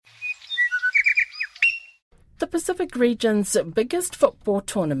The Pacific region's biggest football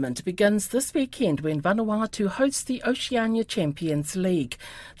tournament begins this weekend when Vanuatu hosts the Oceania Champions League.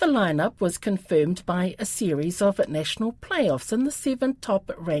 The lineup was confirmed by a series of national playoffs in the 7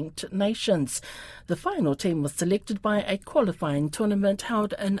 top-ranked nations. The final team was selected by a qualifying tournament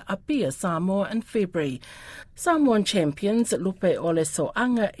held in Apia, Samoa in February. Samoan champions Lupe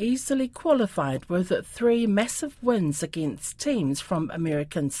Soaga easily qualified with 3 massive wins against teams from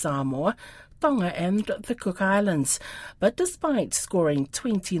American Samoa, Tonga and the Cook Islands. But despite scoring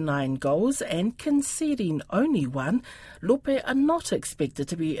 29 goals and conceding only 1, Lupe are not expected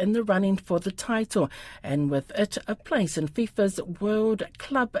to be in the running for the title, and with it a place in FIFA's World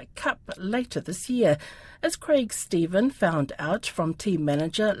Club Cup later this year. As Craig Stephen found out from team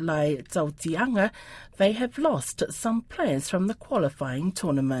manager Lai Tsautianga, they have lost some players from the qualifying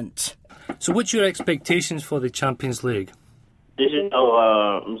tournament. So what's your expectations for the Champions League? This is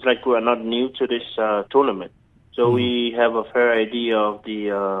it's like we are not new to this tournament. So we have a fair idea of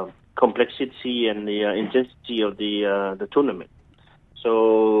the complexity and the intensity of the tournament.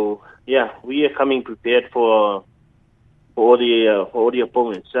 So yeah, we are coming prepared for all the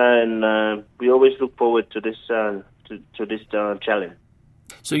opponents, and we always look forward to this challenge.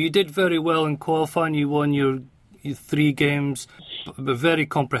 So you did very well in qualifying. You won your 3 games very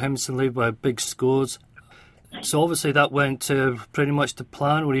comprehensively by big scores. So obviously that went pretty much to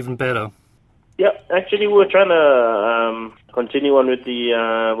plan, or even better. Yeah, actually we were trying to continue on with the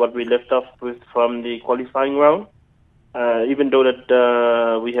what we left off with from the qualifying round. Even though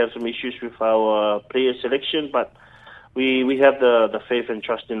that we have some issues with our player selection, but we have the faith and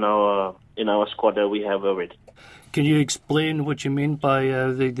trust in our squad that we have already. Can you explain what you mean by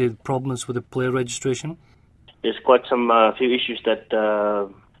the problems with the player registration? There's quite some few issues that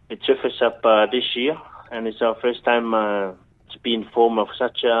it surfaced up this year. And it's our first time to be informed of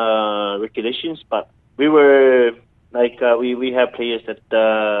such regulations. But we were we have players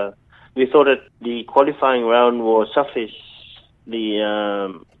that we thought that the qualifying round will suffice the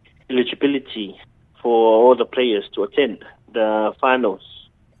eligibility for all the players to attend the finals.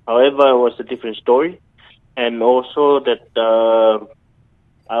 However, it was a different story, and also that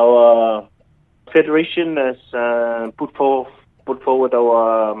our federation has put forward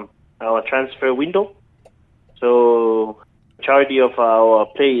our transfer window. So, majority of our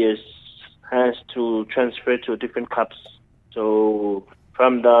players has to transfer to different clubs. So,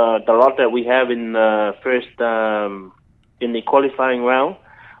 from the lot that we have in first in the qualifying round,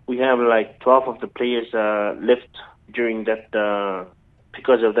 we have like 12 of the players left during that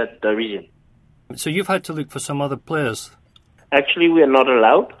because of that reason. So you've had to look for some other players. Actually, we are not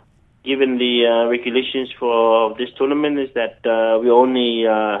allowed. Given the regulations for this tournament, is that we only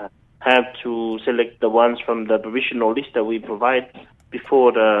have to select the ones from the provisional list that we provide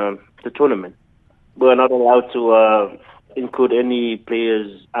before the tournament. We are not allowed to include any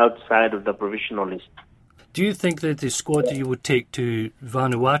players outside of the provisional list. Do you think that the squad that you would take to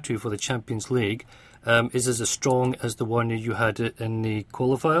Vanuatu for the Champions League is as strong as the one that you had in the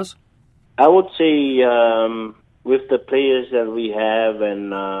qualifiers? I would say with the players that we have,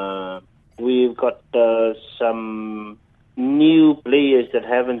 and we've got some new players that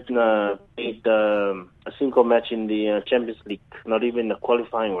haven't played a single match in the Champions League, not even the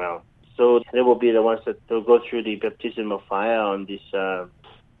qualifying round. So they will be the ones that will go through the baptism of fire on this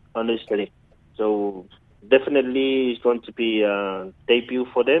league. So definitely it's going to be a debut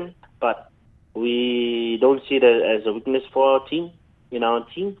for them, but we don't see that as a weakness for our team,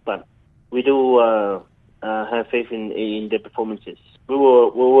 but we do have faith in their performances. We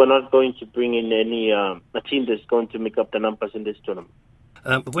were not going to bring in any a team that's going to make up the numbers in this tournament.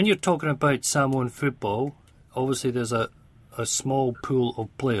 When you're talking about Samoan football, obviously there's a small pool of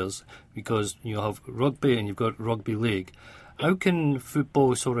players because you have rugby and you've got rugby league. How can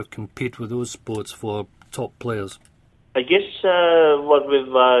football sort of compete with those sports for top players? I guess what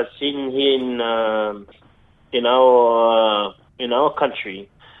we've seen here in our country,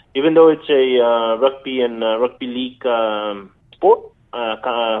 even though it's a rugby and rugby league sport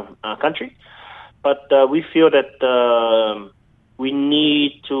country, but we feel that we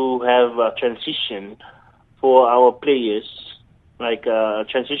need to have a transition for our players, like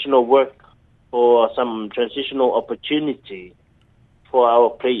transitional work or some transitional opportunity for our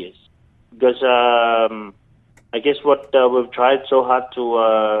players. Because I guess what we've tried so hard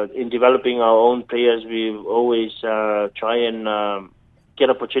to in developing our own players, we've always try and get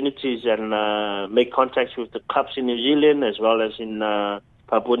opportunities and make contacts with the clubs in New Zealand as well as in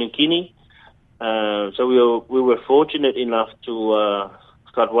Papua New Guinea. So we were fortunate enough to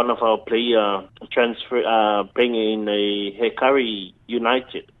got one of our player transfer playing in a Hekari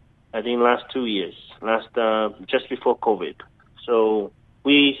United. I think last 2 years, just before COVID. So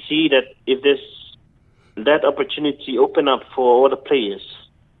we see that if that opportunity open up for all the players,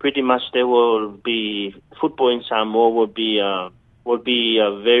 pretty much there will be football in Samoa will be a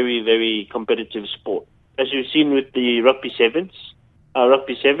very, very competitive sport. As you've seen with the rugby sevens,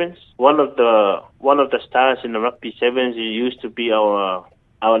 one of the stars in the rugby sevens used to be our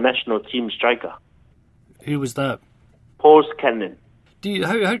national team striker. Who was that? Paul Cannon.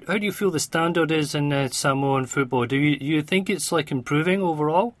 How do you feel the standard is in Samoan football? Do you think it's like improving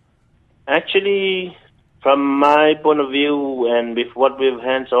overall? Actually, from my point of view and with what we've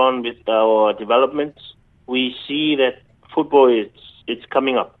hands-on with our development, we see that football it's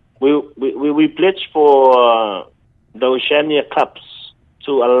coming up. We pledge for the Oceania clubs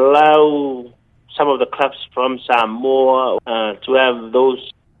to allow some of the clubs from Samoa to have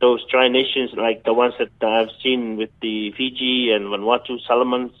those tri-nations like the ones that I've seen with the Fiji and Vanuatu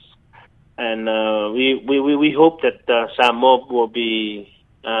Solomons, and we hope that Samoa will be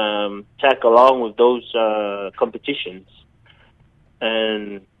tag along with those competitions.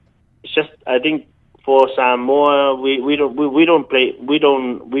 And it's just, I think for Samoa we play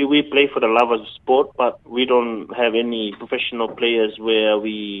for the love of the sport, but we don't have any professional players where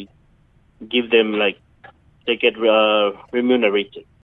we give them like they get remunerated.